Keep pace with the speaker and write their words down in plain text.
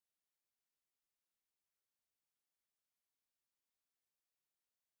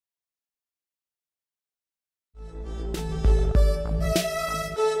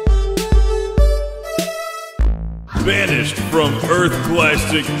banished from Earth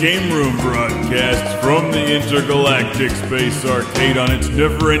Classic Game Room broadcasts from the intergalactic space arcade on its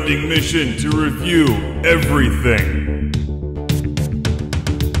never-ending mission to review everything.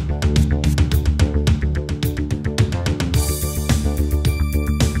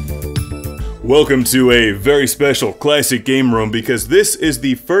 Welcome to a very special Classic Game Room because this is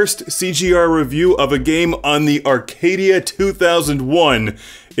the first CGR review of a game on the Arcadia 2001.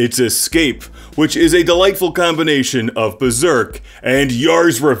 It's Escape, which is a delightful combination of Berzerk and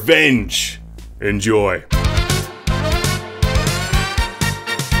Yars Revenge. Enjoy.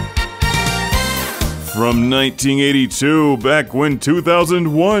 From 1982, back when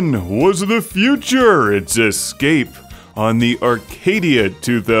 2001 was the future, it's Escape on the Arcadia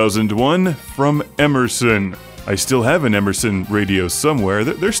 2001 from Emerson. I still have an Emerson radio somewhere.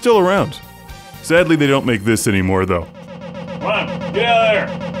 They're still around. Sadly, they don't make this anymore, though. Come on, get out of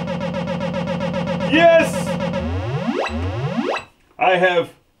there! Yes! I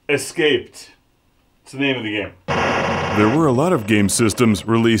have escaped. It's the name of the game. There were a lot of game systems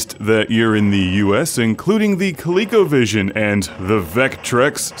released that year in the US, including the ColecoVision and the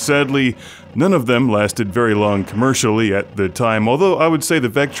Vectrex. Sadly, none of them lasted very long commercially at the time, although I would say the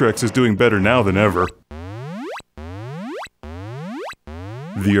Vectrex is doing better now than ever.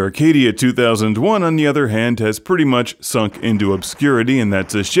 The Arcadia 2001, on the other hand, has pretty much sunk into obscurity, and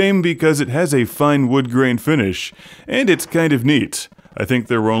that's a shame because it has a fine wood grain finish, and it's kind of neat. I think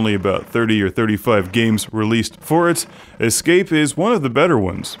there were only about 30 or 35 games released for it. Escape is one of the better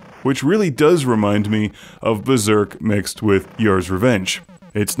ones, which really does remind me of Berzerk mixed with Yars Revenge.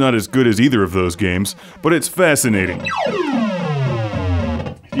 It's not as good as either of those games, but it's fascinating.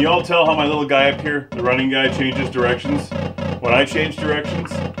 Can you all tell how my little guy up here, the running guy, changes directions? When I change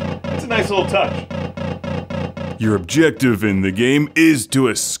directions, it's a nice little touch. Your objective in the game is to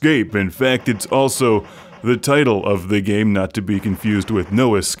escape. In fact, it's also the title of the game, not to be confused with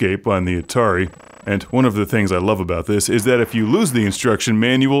No Escape on the Atari. And one of the things I love about this is that if you lose the instruction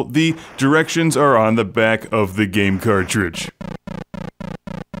manual, the directions are on the back of the game cartridge.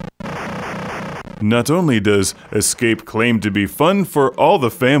 Not only does Escape claim to be fun for all the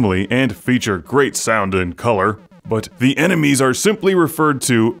family and feature great sound and color, but the enemies are simply referred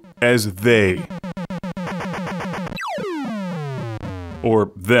to as they.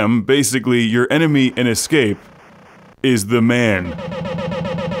 Or them. Basically, your enemy in Escape is the man.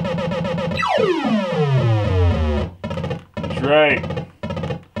 That's right.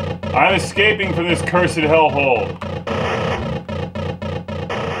 I'm escaping from this cursed hellhole.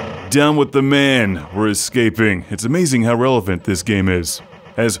 Down with the man, we're escaping. It's amazing how relevant this game is,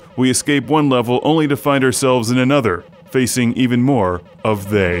 as we escape one level only to find ourselves in another, facing even more of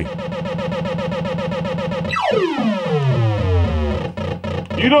they.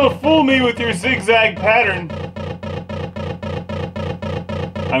 You don't fool me with your zigzag pattern.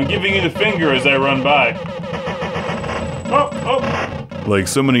 I'm giving you the finger as I run by. Oh. Like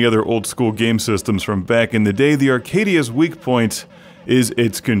so many other old school game systems from back in the day, the Arcadia's weak point is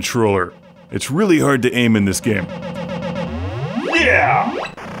its controller. It's really hard to aim in this game. Yeah!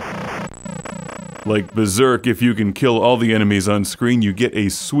 Like Berzerk, if you can kill all the enemies on screen, you get a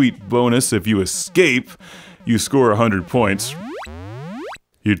sweet bonus. If you escape, you score 100 points.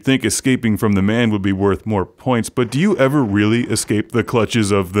 You'd think escaping from the man would be worth more points, but do you ever really escape the clutches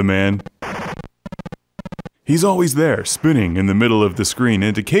of the man? He's always there, spinning in the middle of the screen,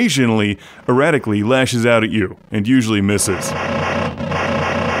 and occasionally, erratically lashes out at you, and usually misses.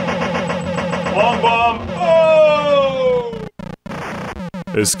 Long bomb! Oh!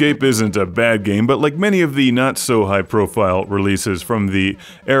 Escape isn't a bad game, but like many of the not-so-high-profile releases from the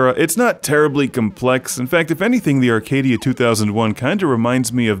era, it's not terribly complex. In fact, if anything, the Arcadia 2001 kinda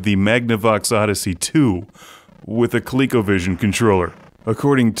reminds me of the Magnavox Odyssey 2 with a ColecoVision controller.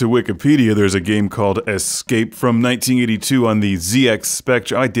 According to Wikipedia, there's a game called Escape from 1982 on the ZX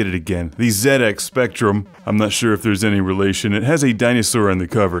Spectrum. I did it again. The ZX Spectrum. I'm not sure if there's any relation. It has a dinosaur on the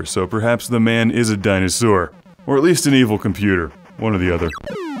cover, so perhaps the man is a dinosaur. Or at least an evil computer. One or the other.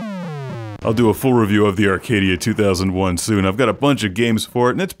 I'll do a full review of the Arcadia 2001 soon. I've got a bunch of games for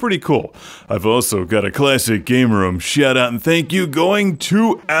it, and it's pretty cool. I've also got a Classic Game Room shout out and thank you going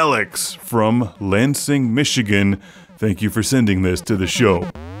to Alex from Lansing, Michigan. Thank you for sending this to the show.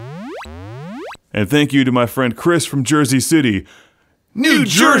 And thank you to my friend Chris from Jersey City, New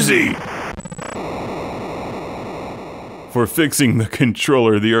Jersey! For fixing the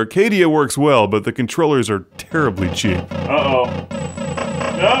controller. The Arcadia works well, but the controllers are terribly cheap. Uh-oh.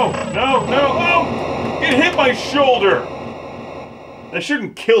 No! Oh! It hit my shoulder! That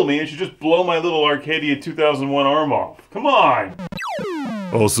shouldn't kill me, it should just blow my little Arcadia 2001 arm off. Come on!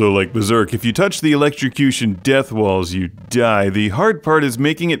 Also, like Berzerk, if you touch the electrocution death walls, you die. The hard part is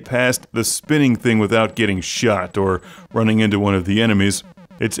making it past the spinning thing without getting shot or running into one of the enemies.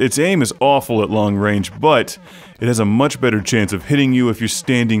 Its aim is awful at long range, but it has a much better chance of hitting you if you're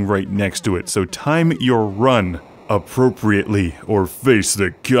standing right next to it, so time your run appropriately or face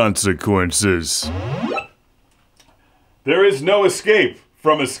the consequences. There is no escape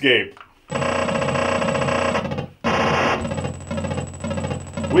from escape.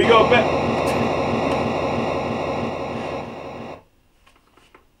 We go back.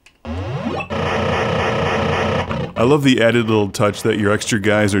 I love the added little touch that your extra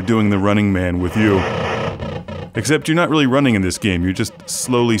guys are doing the running man with you. Except you're not really running in this game, you're just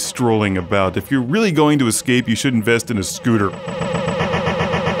slowly strolling about. If you're really going to escape, you should invest in a scooter.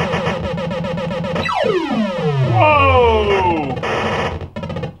 Whoa!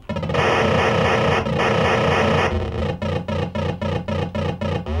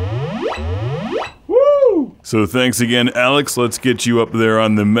 Woo! So thanks again, Alex. Let's get you up there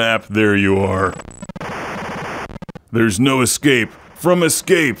on the map. There you are. There's no escape from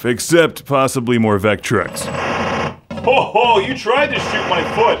escape, except possibly more Vectrex. Ho ho, you tried to shoot my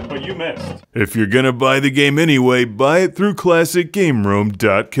foot, but you missed. If you're gonna buy the game anyway, buy it through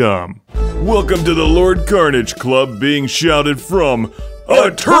ClassicGameRoom.com. Welcome to the Lord Carnage Club, being shouted from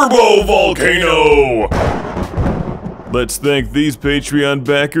a turbo volcano! Let's thank these Patreon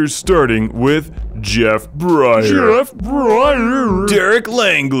backers, starting with Jeff Breyer. Jeff Breyer. Derek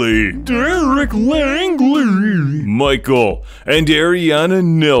Langley. Derek Langley. Michael and Ariana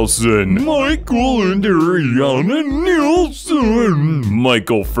Nelson. Michael and Ariana Nelson.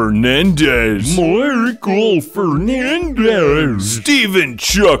 Michael Fernandez. Michael Fernandez. Steven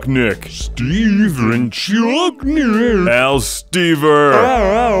Chucknick. Steven Chucknick. Al Stever.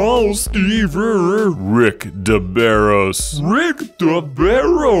 Al Stever. Rick DeBarros. Rick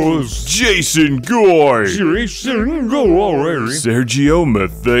DeBarros. Jason Goy. Jason Goy. Sergio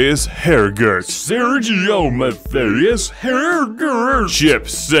Matthias Hergert. Sergio Matthias Hergert. Chip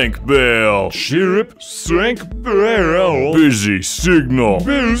Sankbale. Chip Sankbale. Busy Signal.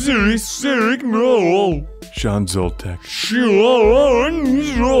 Busy Signal. Sean Zoltek. Sean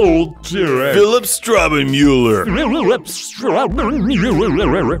Zoltek. Philip Straubenmuller. Philip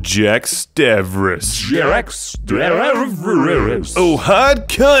Straubenmuller. Jack Stavris. Jack Stavris. Ohad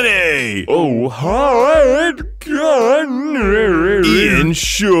Kane. Ohad Kane. Ian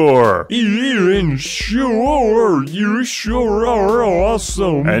Shore. Ian Shore. You sure are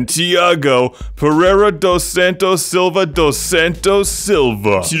awesome. And Tiago Pereira dos Santos Silva dos Santos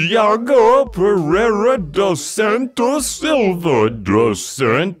Silva. Tiago Pereira dos Santos Silva. Dos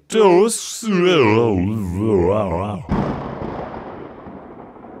Santos Silva.